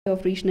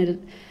of Regional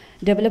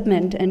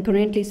Development and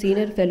currently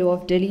Senior Fellow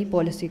of Delhi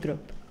Policy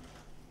Group.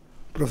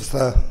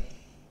 Professor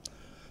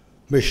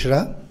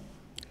Mishra,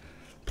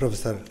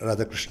 Professor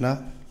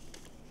Radhakrishna,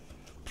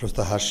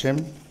 Professor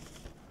Hashim,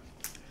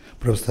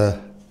 Professor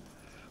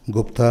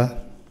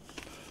Gupta,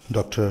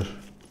 Dr.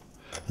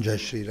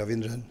 Jayashree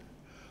Ravindran,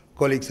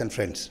 colleagues and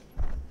friends.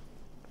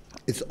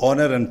 It's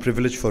honor and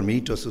privilege for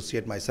me to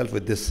associate myself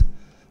with this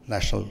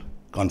national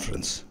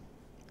conference.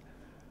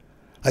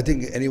 I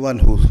think anyone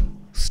who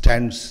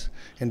stands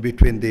in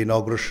between the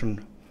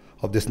inauguration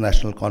of this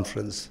national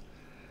conference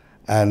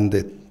and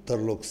the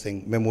Tarlok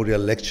Singh Memorial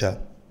Lecture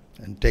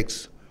and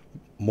takes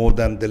more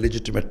than the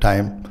legitimate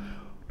time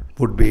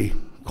would be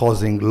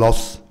causing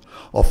loss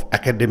of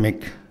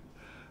academic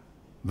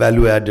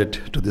value added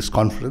to this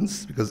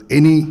conference, because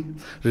any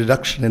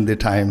reduction in the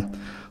time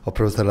of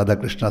Professor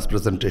Radhakrishna's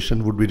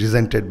presentation would be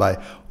resented by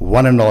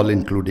one and all,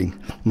 including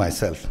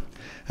myself.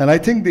 And I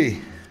think the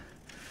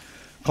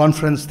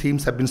conference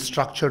themes have been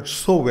structured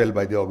so well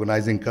by the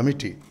organizing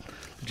committee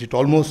that it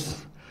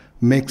almost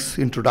makes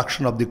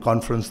introduction of the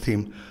conference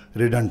theme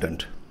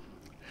redundant.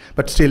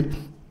 But still,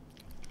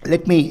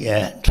 let me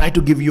try to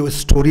give you a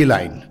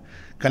storyline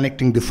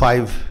connecting the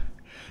 5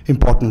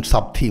 important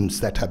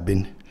sub-themes that have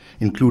been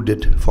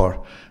included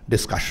for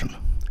discussion.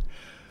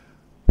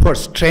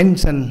 First,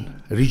 trends and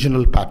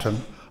regional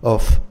pattern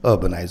of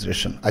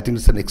urbanization. I think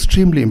it's an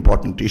extremely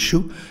important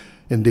issue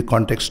in the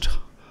context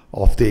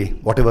of the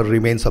whatever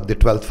remains of the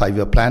 12th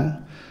five-year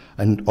plan,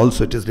 and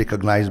also it is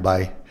recognized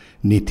by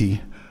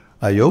Niti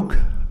Aayog.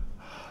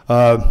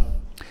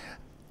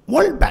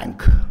 World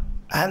Bank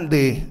and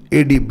the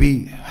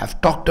ADB have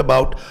talked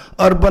about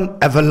urban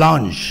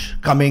avalanche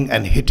coming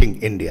and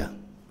hitting India.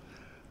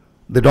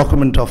 The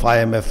document of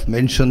IMF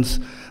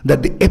mentions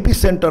that the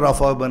epicenter of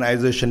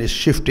urbanization is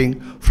shifting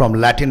from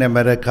Latin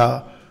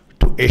America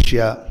to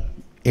Asia,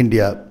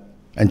 India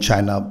and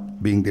China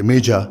being the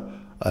major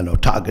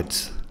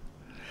targets.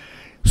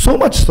 So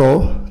much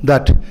so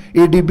that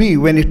ADB,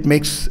 when it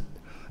makes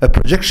a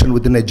projection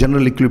within a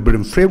general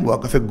equilibrium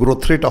framework of a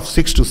growth rate of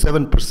 6 to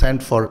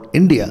 7% for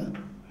India,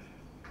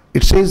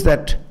 it says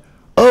that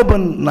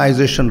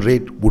urbanization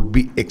rate would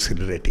be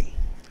accelerating.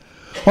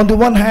 On the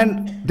one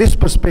hand, this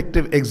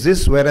perspective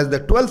exists, whereas the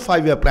 12th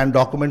five-year plan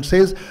document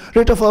says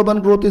rate of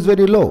urban growth is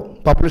very low.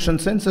 Population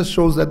census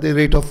shows that the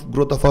rate of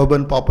growth of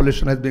urban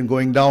population has been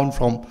going down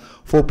from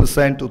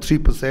 4% to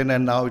 3%,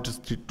 and now it is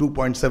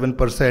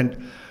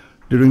 2.7%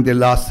 during the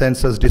last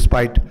census,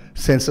 despite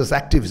census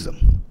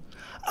activism.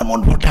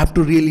 One would have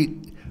to really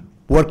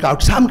work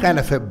out some kind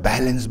of a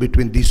balance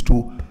between these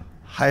two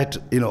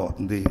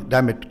the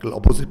diametrical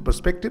opposite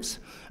perspectives,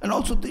 and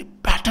also the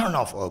pattern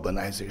of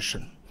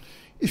urbanization.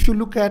 If you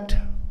look at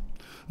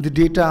the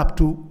data up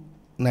to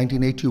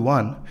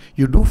 1981,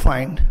 you do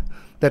find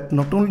that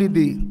not only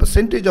the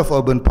percentage of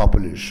urban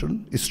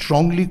population is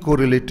strongly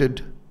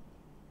correlated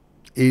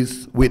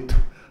with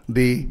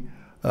the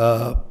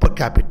per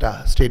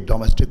capita state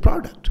domestic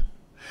product.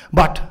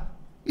 But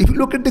if you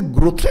look at the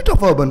growth rate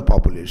of urban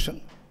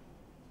population,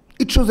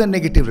 it shows a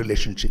negative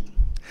relationship.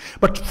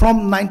 But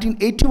from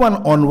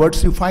 1981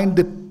 onwards, you find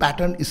the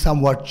pattern is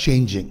somewhat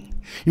changing.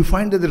 You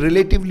find that the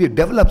relatively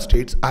developed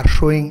states are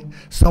showing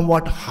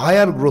somewhat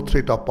higher growth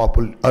rate of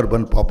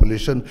urban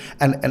population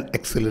and an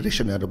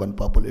acceleration in urban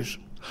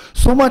population.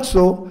 So much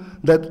so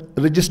that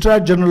Registrar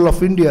General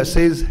of India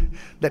says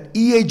that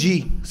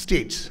EAG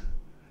states,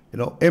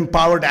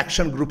 empowered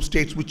action group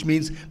states, which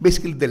means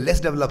basically the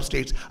less developed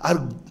states,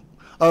 are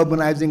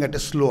urbanizing at a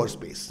slower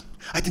pace.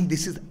 I think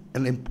this is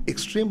an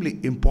extremely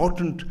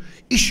important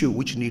issue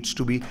which needs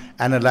to be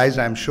analyzed.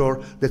 I'm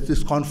sure that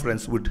this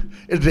conference would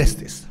address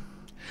this.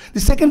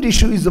 The second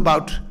issue is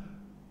about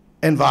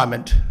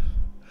environment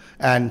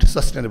and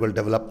sustainable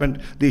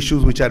development, the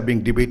issues which are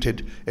being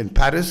debated in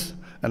Paris.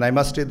 And I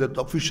must say that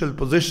the official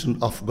position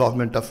of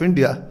Government of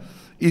India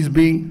is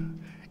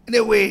being, in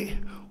a way,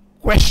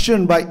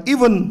 questioned by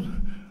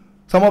even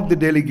some of the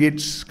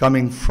delegates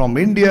coming from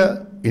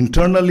India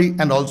internally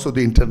and also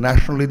the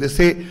internationally. They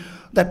say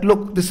that,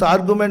 look, this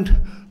argument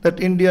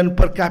that Indian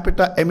per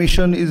capita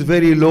emission is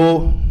very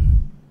low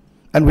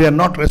and we are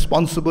not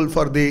responsible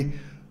for the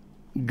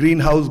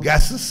greenhouse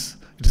gases,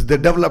 it is the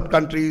developed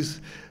countries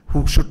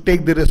who should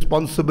take the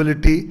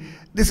responsibility.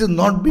 This is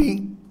not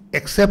being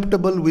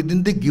acceptable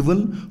within the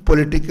given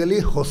politically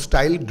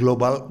hostile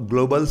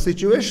global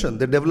situation.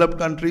 The developed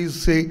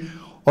countries say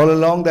all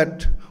along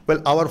that,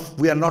 well,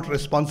 we are not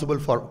responsible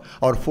for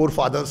our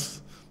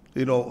forefathers'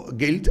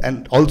 guilt,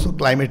 and also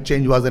climate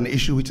change was an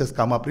issue which has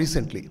come up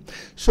recently.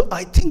 So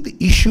I think the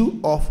issue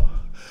of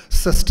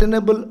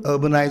sustainable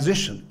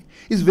urbanization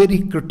is very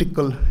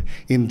critical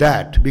in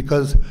that,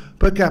 because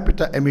per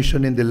capita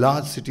emission in the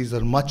large cities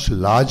are much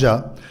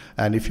larger.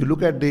 And if you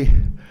look at the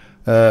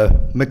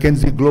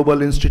McKinsey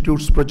Global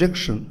Institute's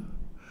projection,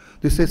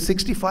 they say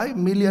 65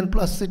 million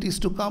plus cities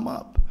to come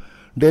up.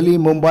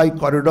 Delhi-Mumbai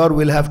corridor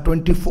will have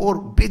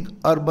 24 big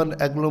urban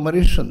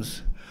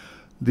agglomerations.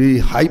 The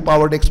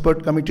high-powered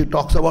expert committee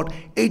talks about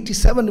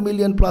 87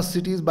 million plus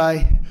cities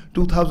by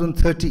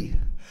 2030.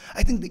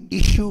 I think the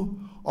issue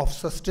of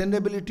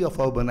sustainability of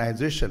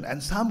urbanization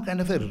and some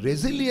kind of a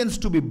resilience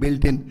to be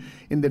built in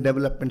the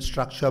development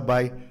structure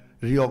by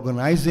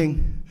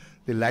reorganizing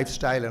the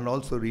lifestyle and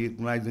also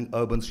reorganizing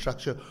urban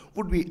structure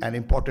would be an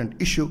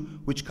important issue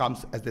which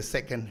comes as the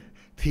second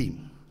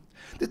theme.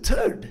 The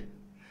third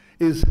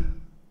is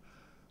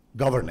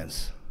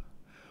governance.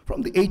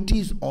 From the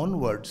 80s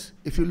onwards,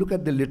 if you look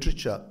at the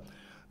literature,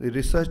 the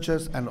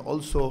researchers and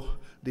also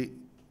the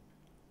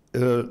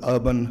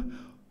urban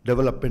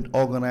development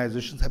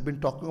organizations have been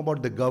talking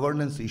about the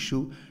governance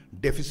issue,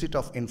 deficit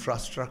of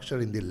infrastructure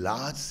in the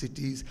large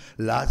cities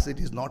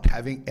not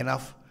having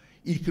enough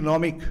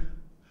economic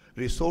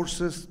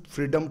resources,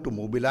 freedom to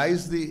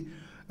mobilize the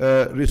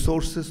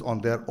resources on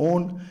their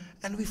own,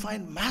 and we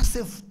find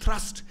massive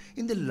thrust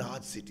in the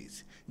large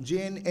cities.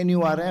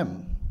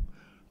 JNNURM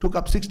took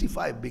up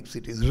 65 big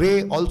cities.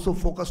 Ray also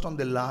focused on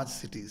the large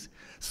cities.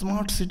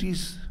 Smart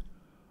cities,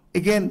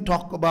 again,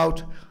 talk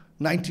about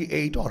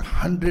 98 or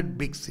 100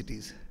 big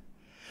cities.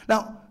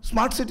 Now,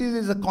 smart cities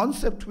is a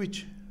concept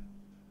which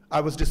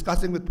I was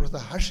discussing with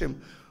Professor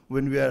Hashim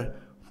when we were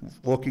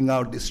working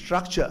out the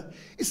structure.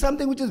 It's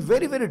something which is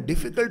very, very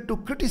difficult to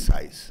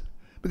criticize.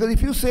 Because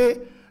if you say,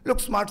 look,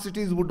 smart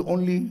cities would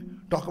only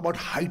talk about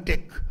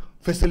high-tech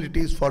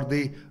facilities for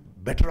the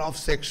better off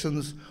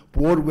sections,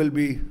 poor will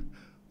be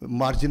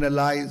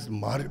marginalized,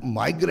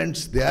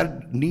 migrants,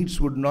 their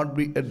needs would not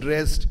be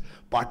addressed,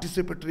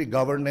 participatory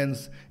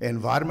governance,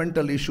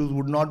 environmental issues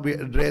would not be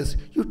addressed.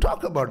 You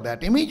talk about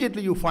that.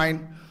 Immediately you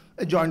find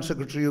a joint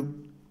secretary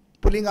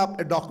pulling up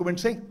a document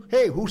saying,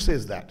 hey, who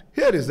says that?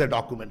 Here is the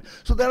document.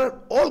 So there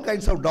are all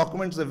kinds of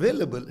documents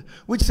available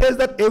which says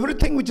that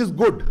everything which is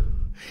good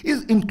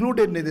is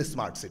included in the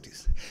smart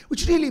cities,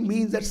 which really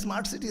means that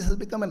smart cities has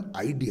become an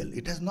ideal.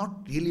 It has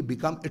not really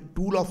become a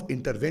tool of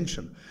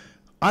intervention.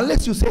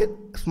 Unless you say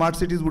smart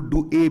cities would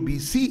do A, B,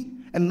 C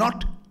and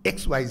not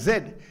X, Y,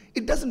 Z,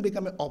 it doesn't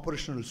become an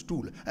operational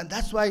tool. And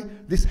that's why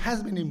this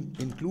has been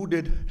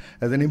included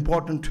as an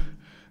important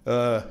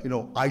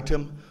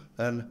item.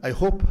 And I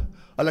hope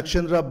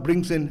Alakshundra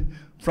brings in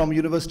from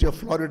University of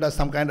Florida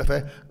some kind of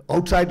a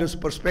outsider's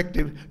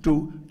perspective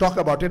to talk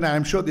about it. And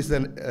I'm sure this is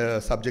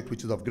a subject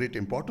which is of great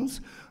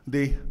importance.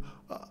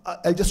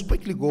 I'll just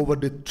quickly go over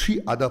the three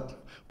other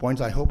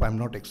points. I hope I'm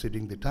not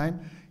exceeding the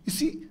time. You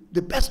see,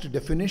 the best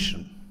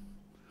definition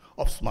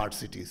of smart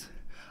cities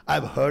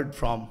I've heard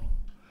from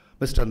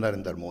Mr.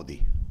 Narendra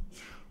Modi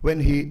when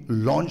he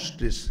launched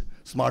this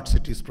Smart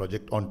Cities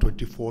project on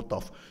 24th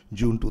of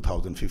June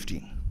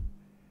 2015.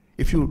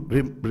 If you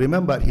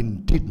remember, he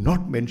did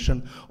not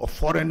mention of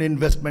foreign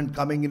investment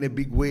coming in a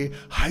big way,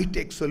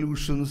 high-tech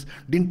solutions,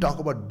 didn't talk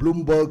about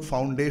Bloomberg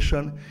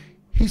Foundation.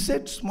 He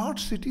said smart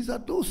cities are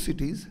those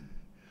cities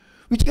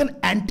which can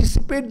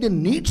anticipate the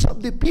needs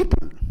of the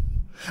people.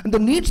 And the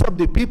needs of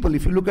the people,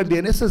 if you look at the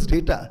NSS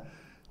data,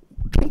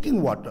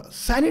 drinking water,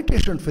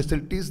 sanitation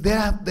facilities,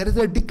 there is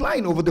a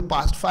decline over the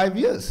past 5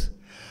 years.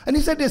 And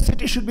he said a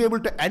city should be able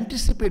to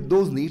anticipate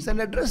those needs and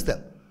address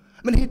them.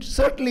 I mean, he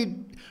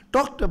certainly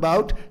talked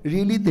about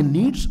really the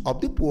needs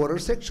of the poorer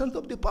sections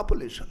of the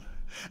population.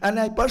 And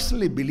I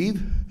personally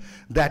believe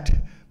that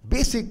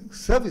basic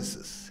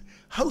services,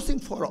 housing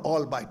for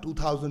all by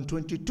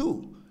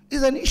 2022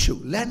 is an issue.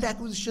 Land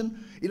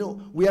acquisition,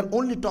 we are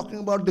only talking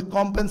about the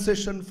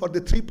compensation for the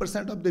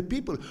 3% of the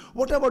people.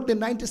 What about the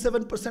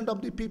 97%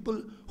 of the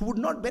people who would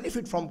not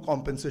benefit from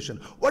compensation?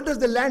 What does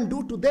the land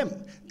do to them?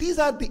 These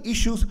are the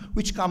issues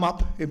which come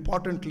up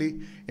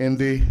importantly in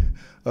the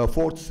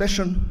fourth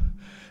session.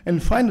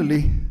 And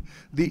finally,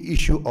 the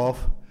issue of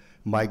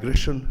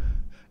migration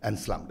and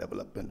slum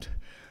development.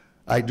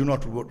 I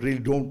really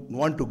don't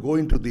want to go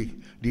into the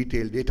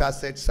detailed data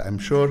sets. I'm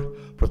sure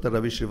Professor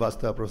Ravi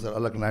Srivastava, Professor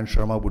Alaknand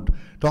Sharma would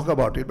talk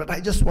about it, but I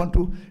just want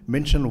to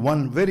mention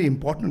one very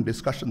important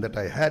discussion that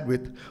I had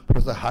with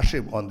Professor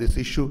Hashim on this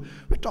issue.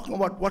 We're talking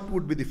about what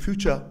would be the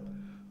future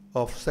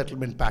of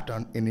settlement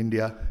pattern in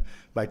India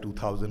by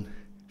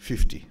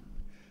 2050.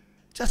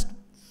 Just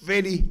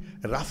very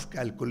rough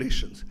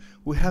calculations.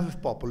 We have a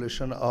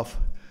population of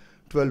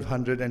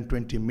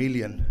 1,220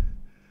 million,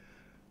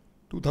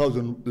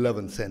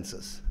 2011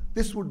 census.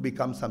 This would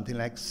become something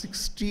like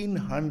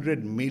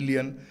 1,600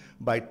 million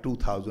by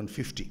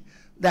 2050.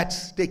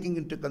 That's taking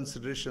into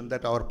consideration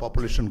that our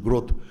population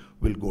growth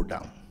will go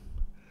down.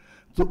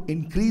 So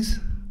increase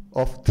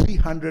of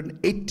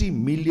 380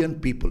 million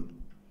people.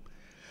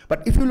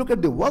 But if you look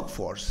at the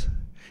workforce,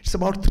 it's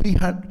about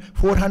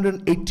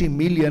 480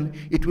 million,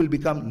 it will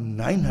become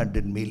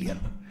 900 million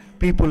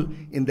people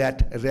in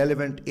that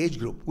relevant age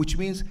group, which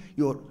means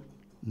your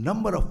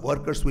number of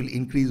workers will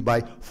increase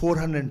by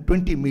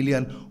 420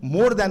 million,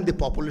 more than the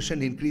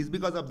population increase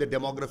because of the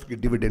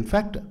demographic dividend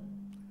factor.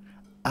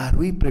 Are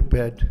we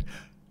prepared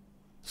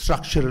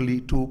structurally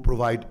to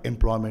provide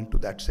employment to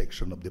that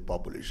section of the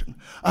population?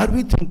 Are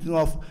we thinking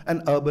of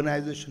an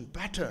urbanization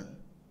pattern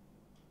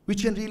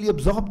which can really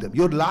absorb them?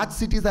 Your large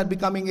cities are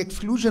becoming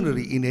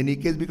exclusionary in any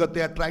case because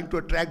they are trying to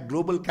attract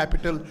global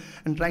capital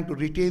and trying to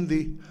retain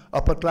the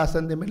upper class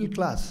and the middle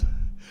class.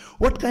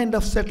 What kind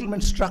of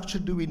settlement structure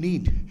do we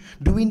need?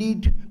 Do we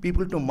need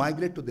people to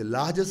migrate to the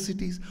larger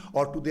cities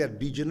or to their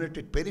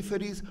degenerated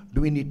peripheries?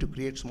 Do we need to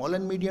create small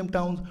and medium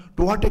towns?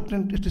 To what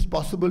extent it is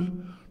possible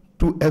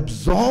to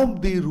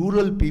absorb the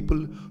rural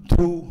people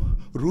through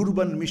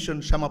Urban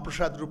Mission, Shama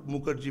Prasad Rup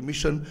Mukherjee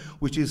mission,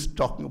 which is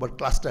talking about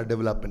cluster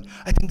development?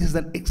 I think this is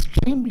an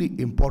extremely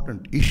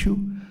important issue.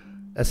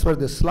 As far as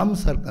the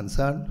slums are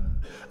concerned,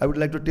 I would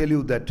like to tell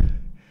you that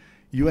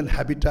UN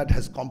Habitat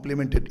has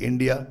complimented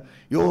India.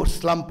 Your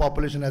slum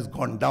population has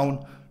gone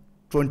down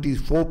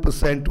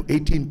 24% to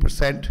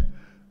 18%.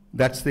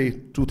 That's the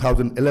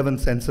 2011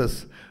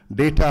 census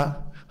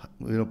data.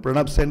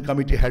 Pranab Sen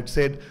committee had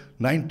said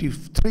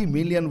 93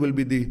 million will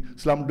be the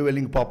slum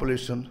dwelling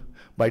population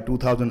by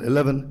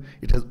 2011.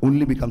 It has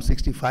only become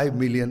 65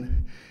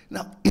 million.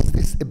 Now, is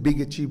this a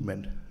big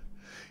achievement?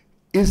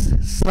 Is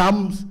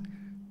slums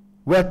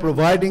were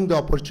providing the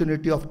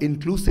opportunity of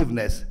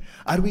inclusiveness?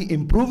 Are we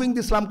improving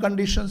the slum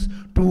conditions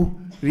to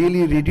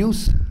really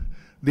reduce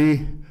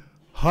the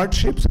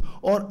hardships,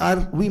 or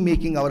are we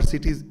making our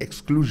cities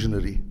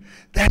exclusionary?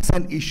 That's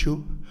an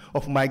issue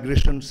of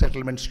migration,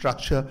 settlement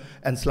structure,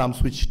 and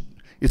slums, which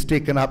is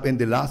taken up in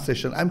the last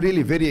session. I'm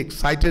really very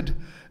excited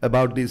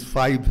about these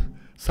 5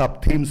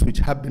 sub-themes which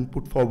have been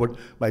put forward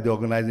by the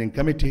organizing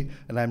committee,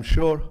 and I'm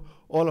sure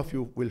all of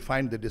you will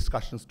find the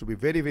discussions to be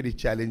very, very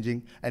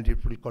challenging, and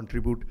it will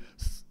contribute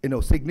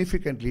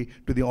significantly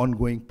to the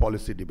ongoing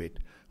policy debate.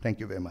 Thank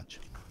you very much.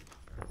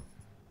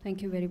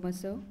 Thank you very much,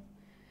 sir.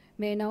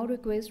 May I now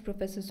request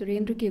Professor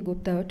Surendra K.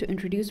 Gupta to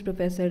introduce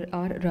Professor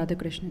R.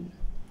 Radhakrishnan.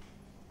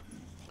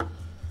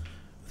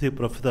 See,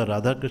 Professor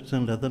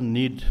Radhakrishnan doesn't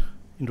need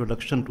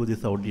introduction to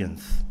this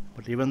audience,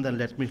 but even then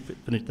let me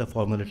finish the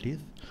formalities.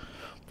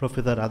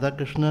 Professor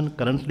Radhakrishnan,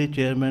 currently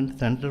Chairman,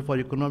 Center for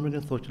Economic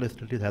and Social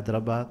Studies,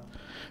 Hyderabad,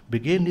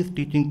 began his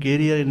teaching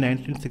career in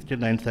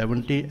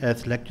 1969-70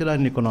 as lecturer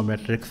in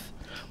econometrics,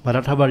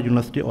 Marathabad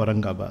University,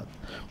 Aurangabad.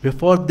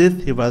 Before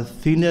this, he was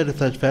Senior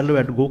Research Fellow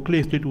at Gokhale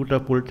Institute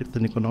of Politics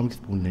and Economics,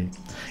 Pune.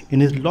 In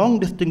his long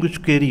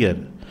distinguished career,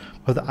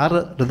 Professor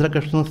R.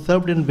 Radhakrishnan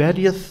served in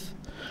various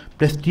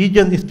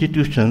prestigious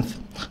institutions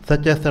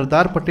such as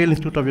Sardar Patel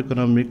Institute of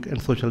Economic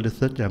and Social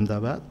Research,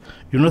 Ahmedabad,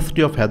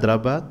 University of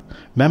Hyderabad,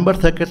 Member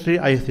Secretary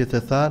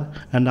IASSI,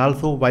 and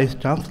also Vice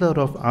Chancellor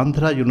of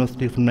Andhra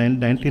University from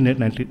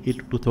 1998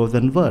 to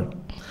 2001.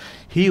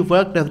 He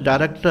worked as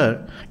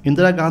Director,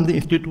 Indira Gandhi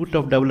Institute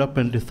of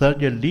Development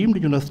Research, a deemed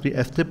university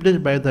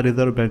established by the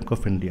Reserve Bank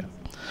of India.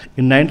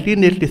 In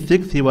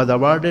 1986, he was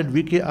awarded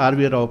V.K.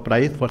 R.V. Rao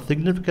Prize for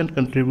significant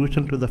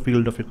contribution to the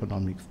field of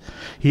economics.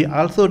 He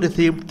also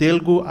received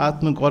Telugu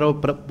Atma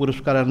Gaurav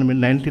Puruskaram in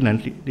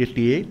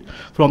 1988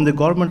 from the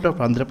government of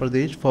Andhra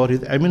Pradesh for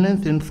his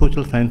eminence in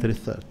social science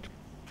research.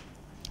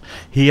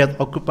 He has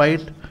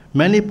occupied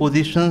many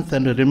positions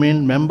and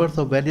remained members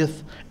of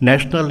various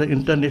national and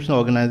international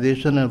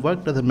organizations and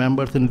worked as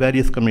members in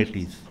various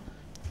committees.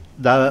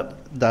 The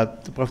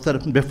professor,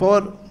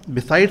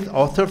 besides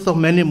authors of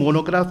many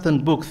monographs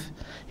and books,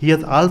 he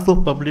has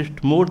also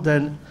published more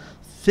than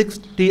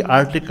 60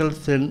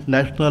 articles in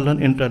national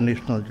and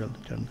international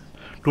journals.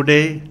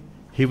 Today,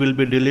 he will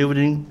be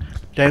delivering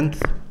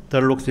 10th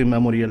Tarlok Singh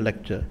Memorial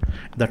Lecture.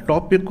 The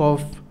topic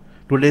of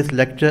today's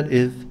lecture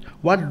is,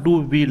 what do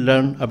we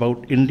learn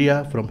about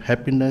India from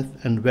happiness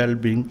and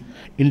well-being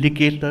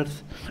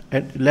indicators?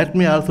 And let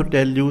me also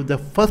tell you, the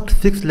first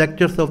 6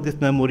 lectures of this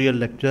memorial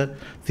lecture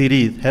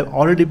series have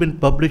already been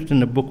published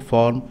in a book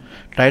form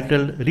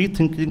titled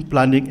Rethinking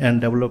Planning and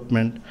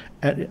Development,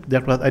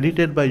 that was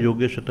edited by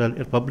Yogesh Atal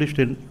and published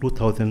in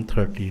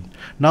 2013.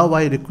 Now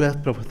I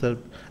request Professor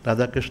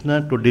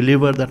Radhakrishnan to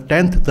deliver the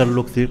 10th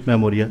Tarlok Singh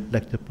Memorial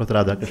Lecture. Professor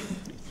Radhakrishnan.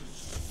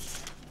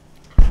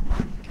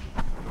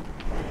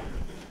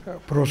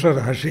 Professor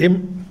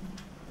Hashim,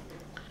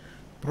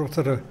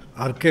 Professor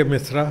R.K.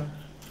 Misra,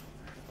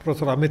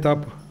 Professor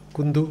Amitabh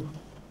Kundu,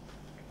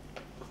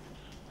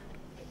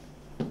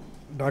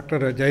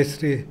 Dr.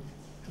 Jayasri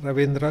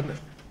Ravindran,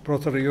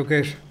 Professor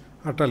Yogesh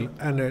Atal,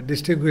 and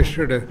distinguished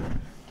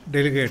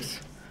delegates.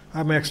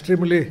 I am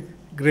extremely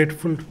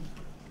grateful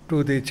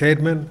to the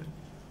Chairman,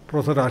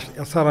 Professor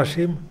S.R.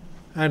 Hashim,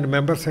 and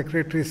Member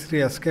Secretary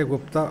Sri S.K.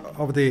 Gupta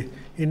of the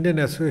Indian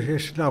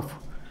Association of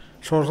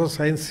Social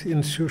Science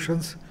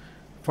Institutions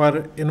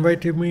for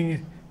inviting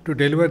me to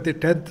deliver the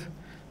 10th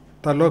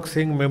Tarlok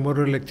Singh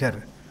Memorial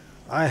Lecture.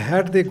 I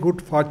had the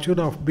good fortune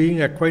of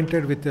being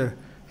acquainted with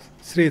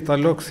Sri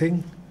Tarlok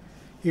Singh.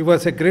 He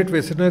was a great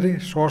visionary,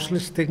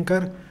 socialist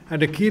thinker,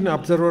 and a keen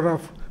observer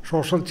of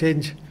social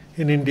change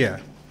in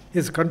India.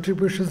 His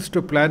contributions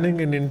to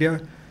planning in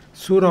India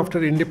soon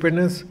after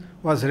independence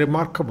was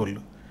remarkable.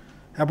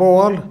 Above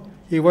all,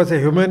 he was a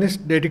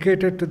humanist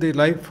dedicated to the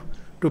life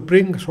to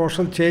bring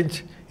social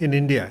change in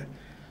India.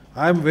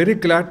 I am very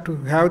glad to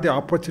have the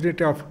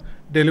opportunity of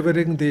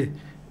delivering the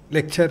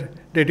lecture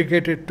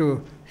dedicated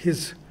to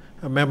his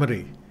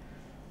memory.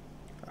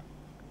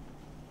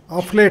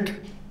 Of late,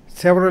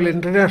 several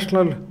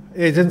international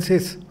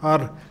agencies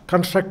are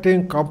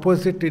constructing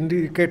composite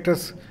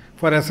indicators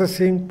for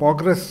assessing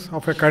progress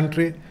of a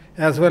country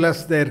as well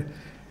as their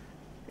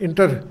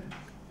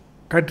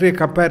inter-country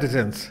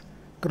comparisons.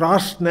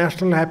 Gross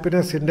National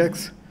Happiness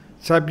Index,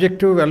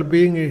 Subjective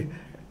Well-being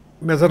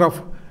Measure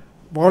of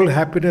World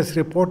Happiness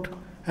Report,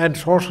 and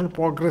Social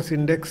Progress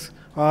Index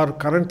are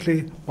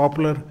currently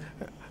popular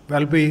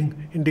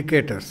well-being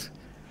indicators.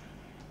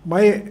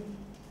 My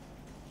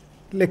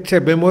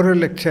memorial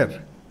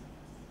lecture,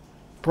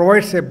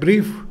 provides a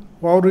brief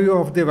overview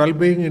of the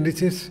well-being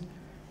indices,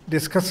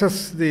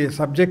 discusses the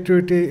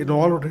subjectivity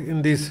involved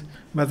in these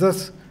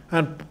measures,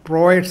 and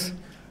provides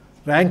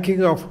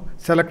ranking of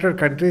selected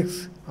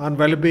countries on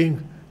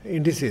well-being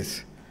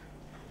indices.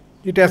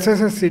 It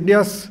assesses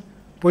India's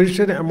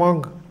position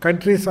among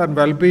countries on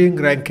well-being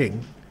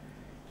ranking.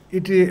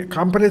 It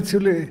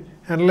comprehensively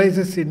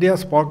analyzes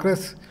India's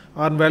progress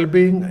on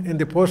well-being in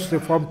the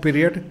post-reform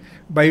period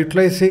by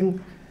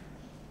utilizing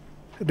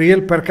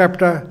real per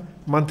capita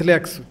monthly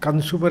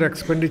consumer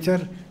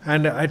expenditure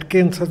and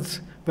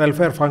Atkinson's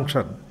welfare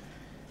function.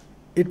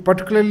 It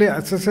particularly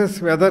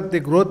assesses whether the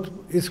growth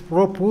is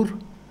pro-poor.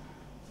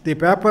 The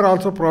paper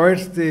also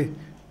provides the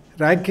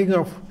ranking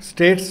of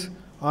states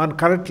on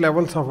current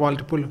levels of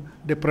multiple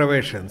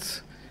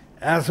deprivations,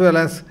 as well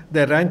as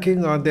the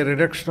ranking on the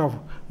reduction of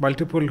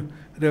multiple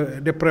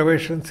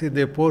deprivations in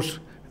the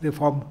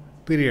post-reform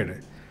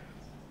period.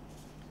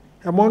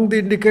 Among the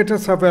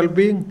indicators of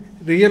well-being,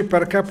 real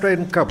per capita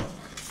income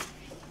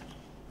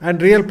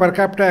and real per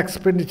capita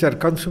expenditure,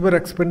 consumer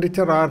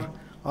expenditure,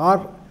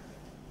 are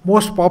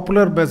most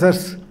popular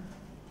measures.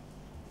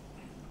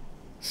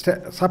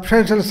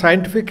 Substantial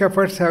scientific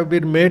efforts have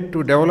been made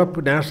to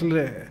develop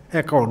national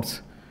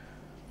accounts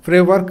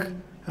framework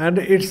and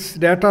its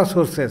data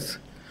sources.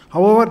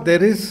 However,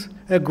 there is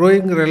a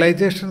growing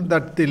realization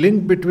that the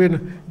link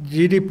between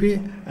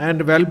GDP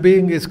and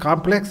well-being is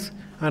complex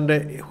and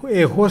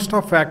a host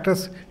of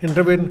factors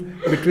intervene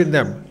between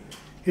them.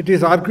 It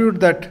is argued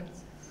that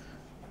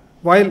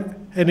while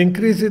an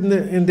increase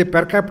in the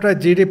per capita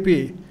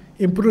GDP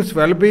improves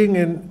well-being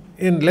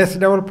in less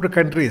developed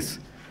countries,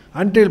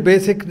 until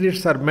basic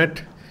needs are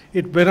met,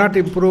 it may not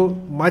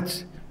improve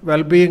much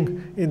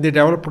well-being in the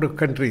developed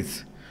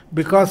countries,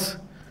 because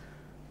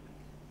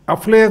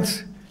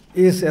affluence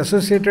is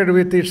associated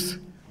with its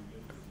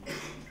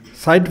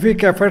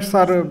scientific efforts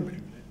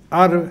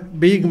are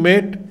being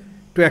made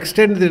to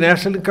extend the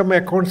national income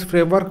accounts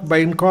framework by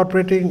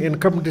incorporating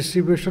income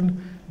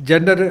distribution,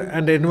 gender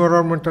and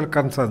environmental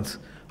concerns.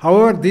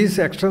 However, these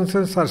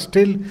extensions are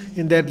still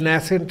in their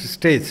nascent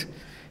stage.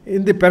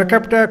 In the per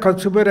capita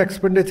consumer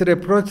expenditure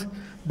approach,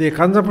 the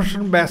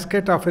consumption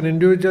basket of an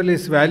individual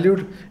is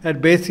valued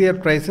at base year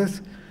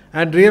prices,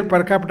 and real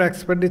per capita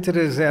expenditure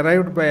is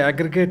arrived by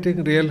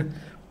aggregating real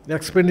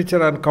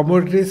expenditure on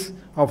commodities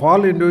of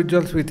all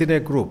individuals within a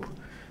group.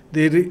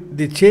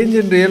 The change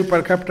in real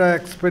per capita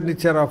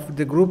expenditure of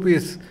the group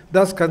is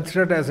thus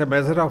considered as a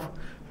measure of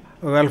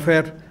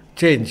welfare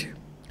change.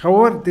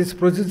 However, this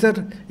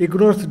procedure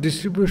ignores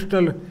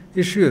distributional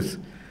issues.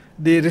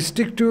 The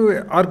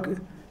restrictive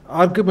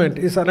argument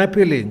is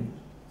unappealing.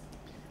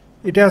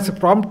 It has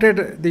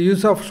prompted the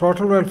use of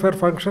social welfare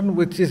function,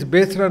 which is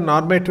based on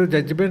normative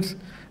judgments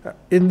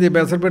in the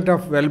measurement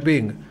of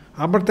well-being.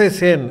 Amartya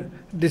Sen,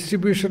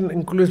 distribution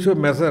inclusive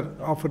measure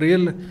of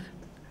real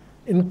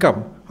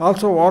income,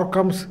 also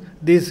overcomes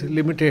these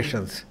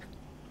limitations.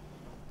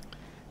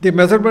 The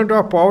measurement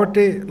of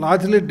poverty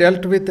largely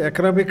dealt with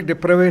economic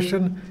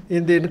deprivation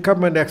in the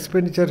income and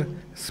expenditure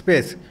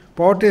space.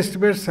 Poverty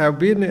estimates have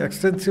been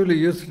extensively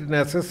used in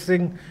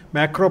assessing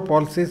macro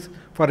policies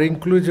for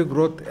inclusive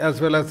growth,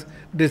 as well as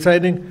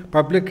designing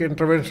public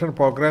intervention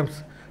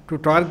programs to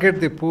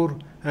target the poor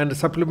and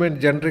supplement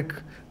generic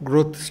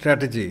growth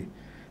strategy.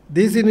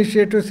 These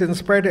initiatives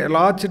inspired a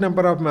large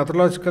number of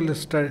methodological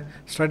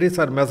studies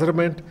on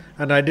measurement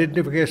and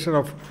identification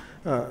of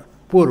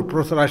poor.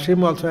 Professor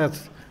Ashim also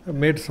has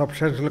made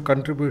substantial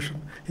contribution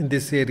in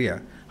this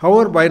area.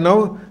 However, by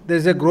now there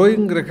is a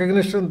growing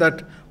recognition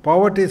that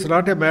poverty is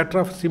not a matter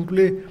of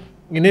simply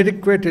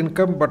inadequate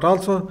income, but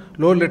also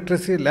low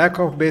literacy, lack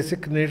of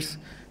basic needs,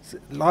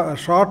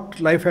 short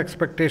life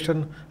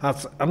expectation,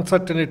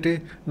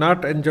 uncertainty,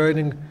 not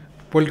enjoying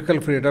political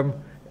freedom,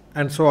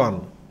 and so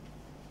on.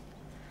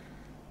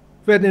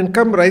 When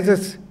income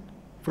rises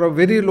from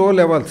very low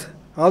levels,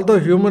 although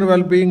human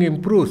well-being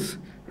improves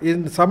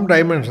in some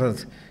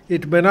dimensions,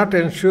 it may not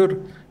ensure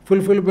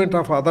fulfillment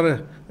of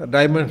other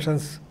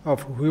dimensions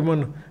of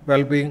human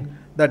well-being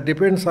that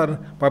depends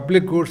on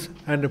public goods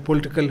and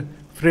political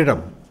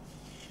freedom.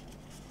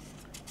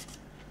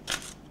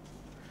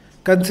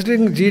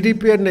 Considering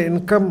GDP and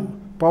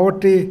income,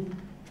 poverty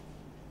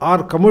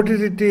are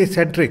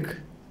commodity-centric.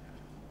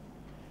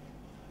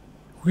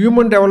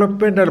 Human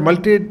development and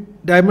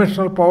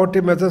multi-dimensional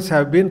poverty measures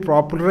have been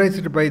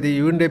popularized by the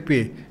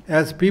UNDP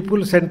as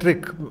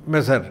people-centric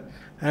measure,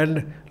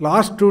 and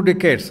last 2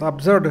 decades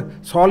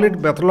observed solid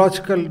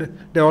methodological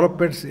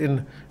developments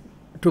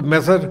to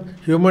measure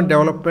human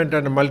development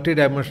and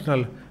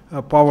multi-dimensional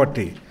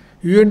poverty.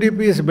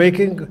 UNDP is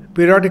making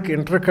periodic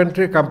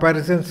inter-country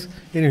comparisons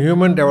in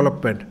human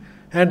development,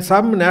 and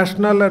some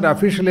national and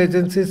official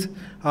agencies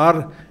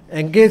are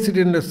engaged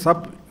in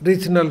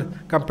regional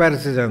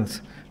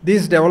comparisons.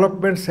 These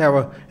developments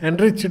have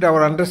enriched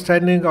our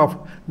understanding of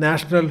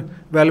national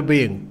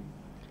well-being.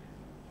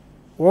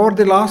 Over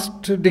the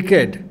last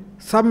decade,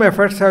 some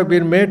efforts have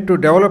been made to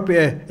develop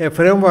a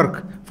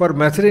framework for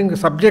measuring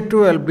subjective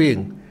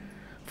well-being,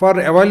 for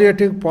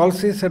evaluating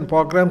policies and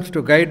programs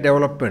to guide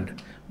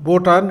development.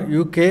 Bhutan,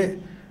 UK,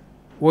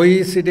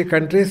 OECD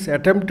countries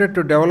attempted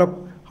to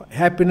develop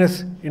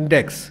happiness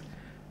index.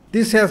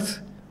 This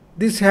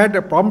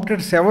had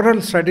prompted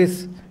several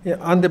studies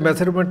on the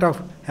measurement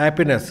of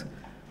happiness,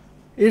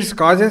 its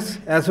causes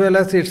as well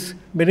as its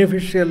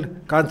beneficial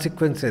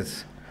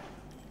consequences.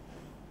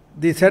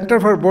 The Center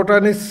for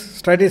Bhutanese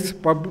Studies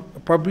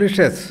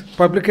publications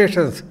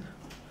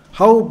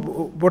how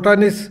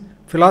Bhutanese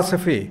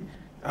philosophy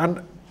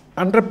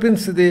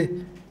underpins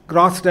the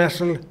gross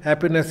national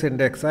happiness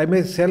index. I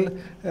may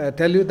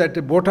tell you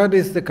that Bhutan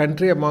is the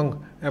country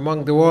among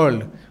the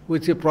world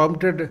which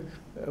prompted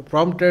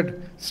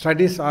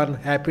studies on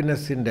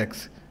happiness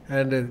index,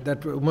 and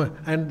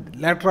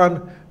later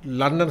on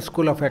London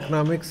School of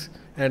Economics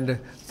and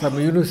some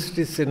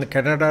universities in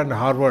Canada and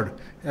Harvard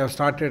have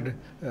started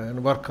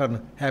work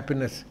on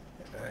happiness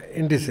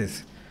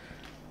indices.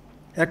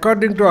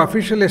 According to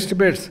official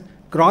estimates,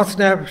 gross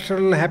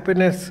national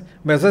happiness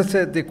measures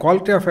the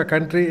quality of a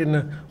country in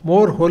a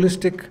more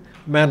holistic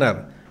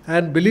manner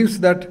and believes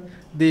that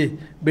the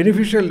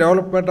beneficial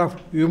development of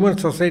human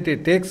society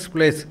takes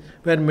place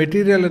when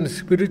material and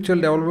spiritual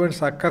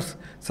developments occur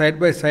side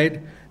by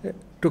side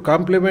to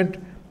complement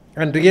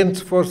and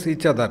reinforce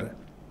each other.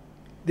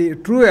 The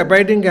true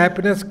abiding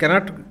happiness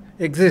cannot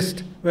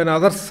exist when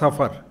others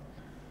suffer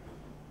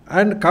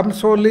and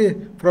comes only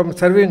from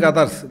serving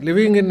others,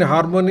 living in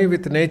harmony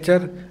with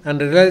nature and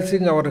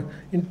realizing our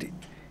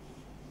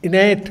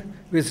innate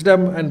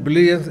wisdom and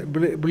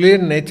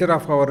brilliant nature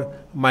of our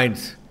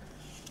minds.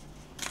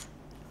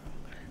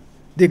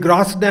 The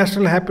gross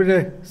national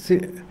happiness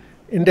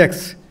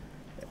index,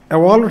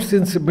 evolved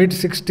since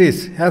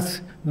mid-60s,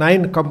 has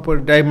 9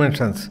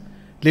 dimensions: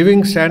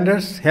 living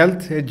standards,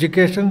 health,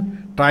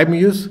 education, time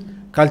use,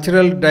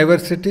 cultural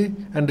diversity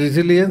and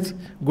resilience,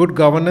 good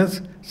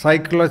governance,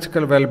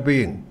 psychological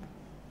well-being,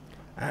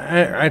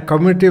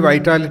 community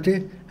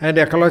vitality, and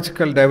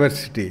ecological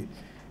diversity.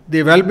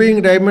 The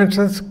well-being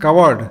dimensions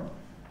covered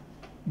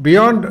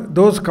beyond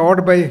those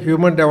covered by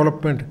Human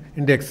Development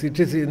Index. It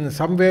is in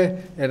some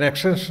way an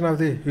extension of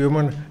the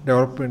Human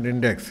Development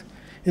Index.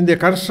 In the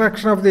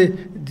construction of the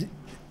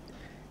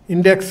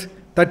index,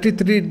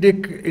 33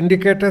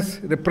 indicators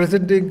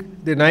representing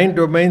the 9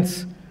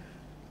 domains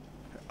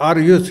are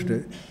used.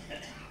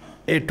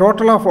 A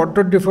total of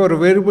 124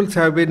 variables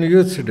have been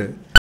used.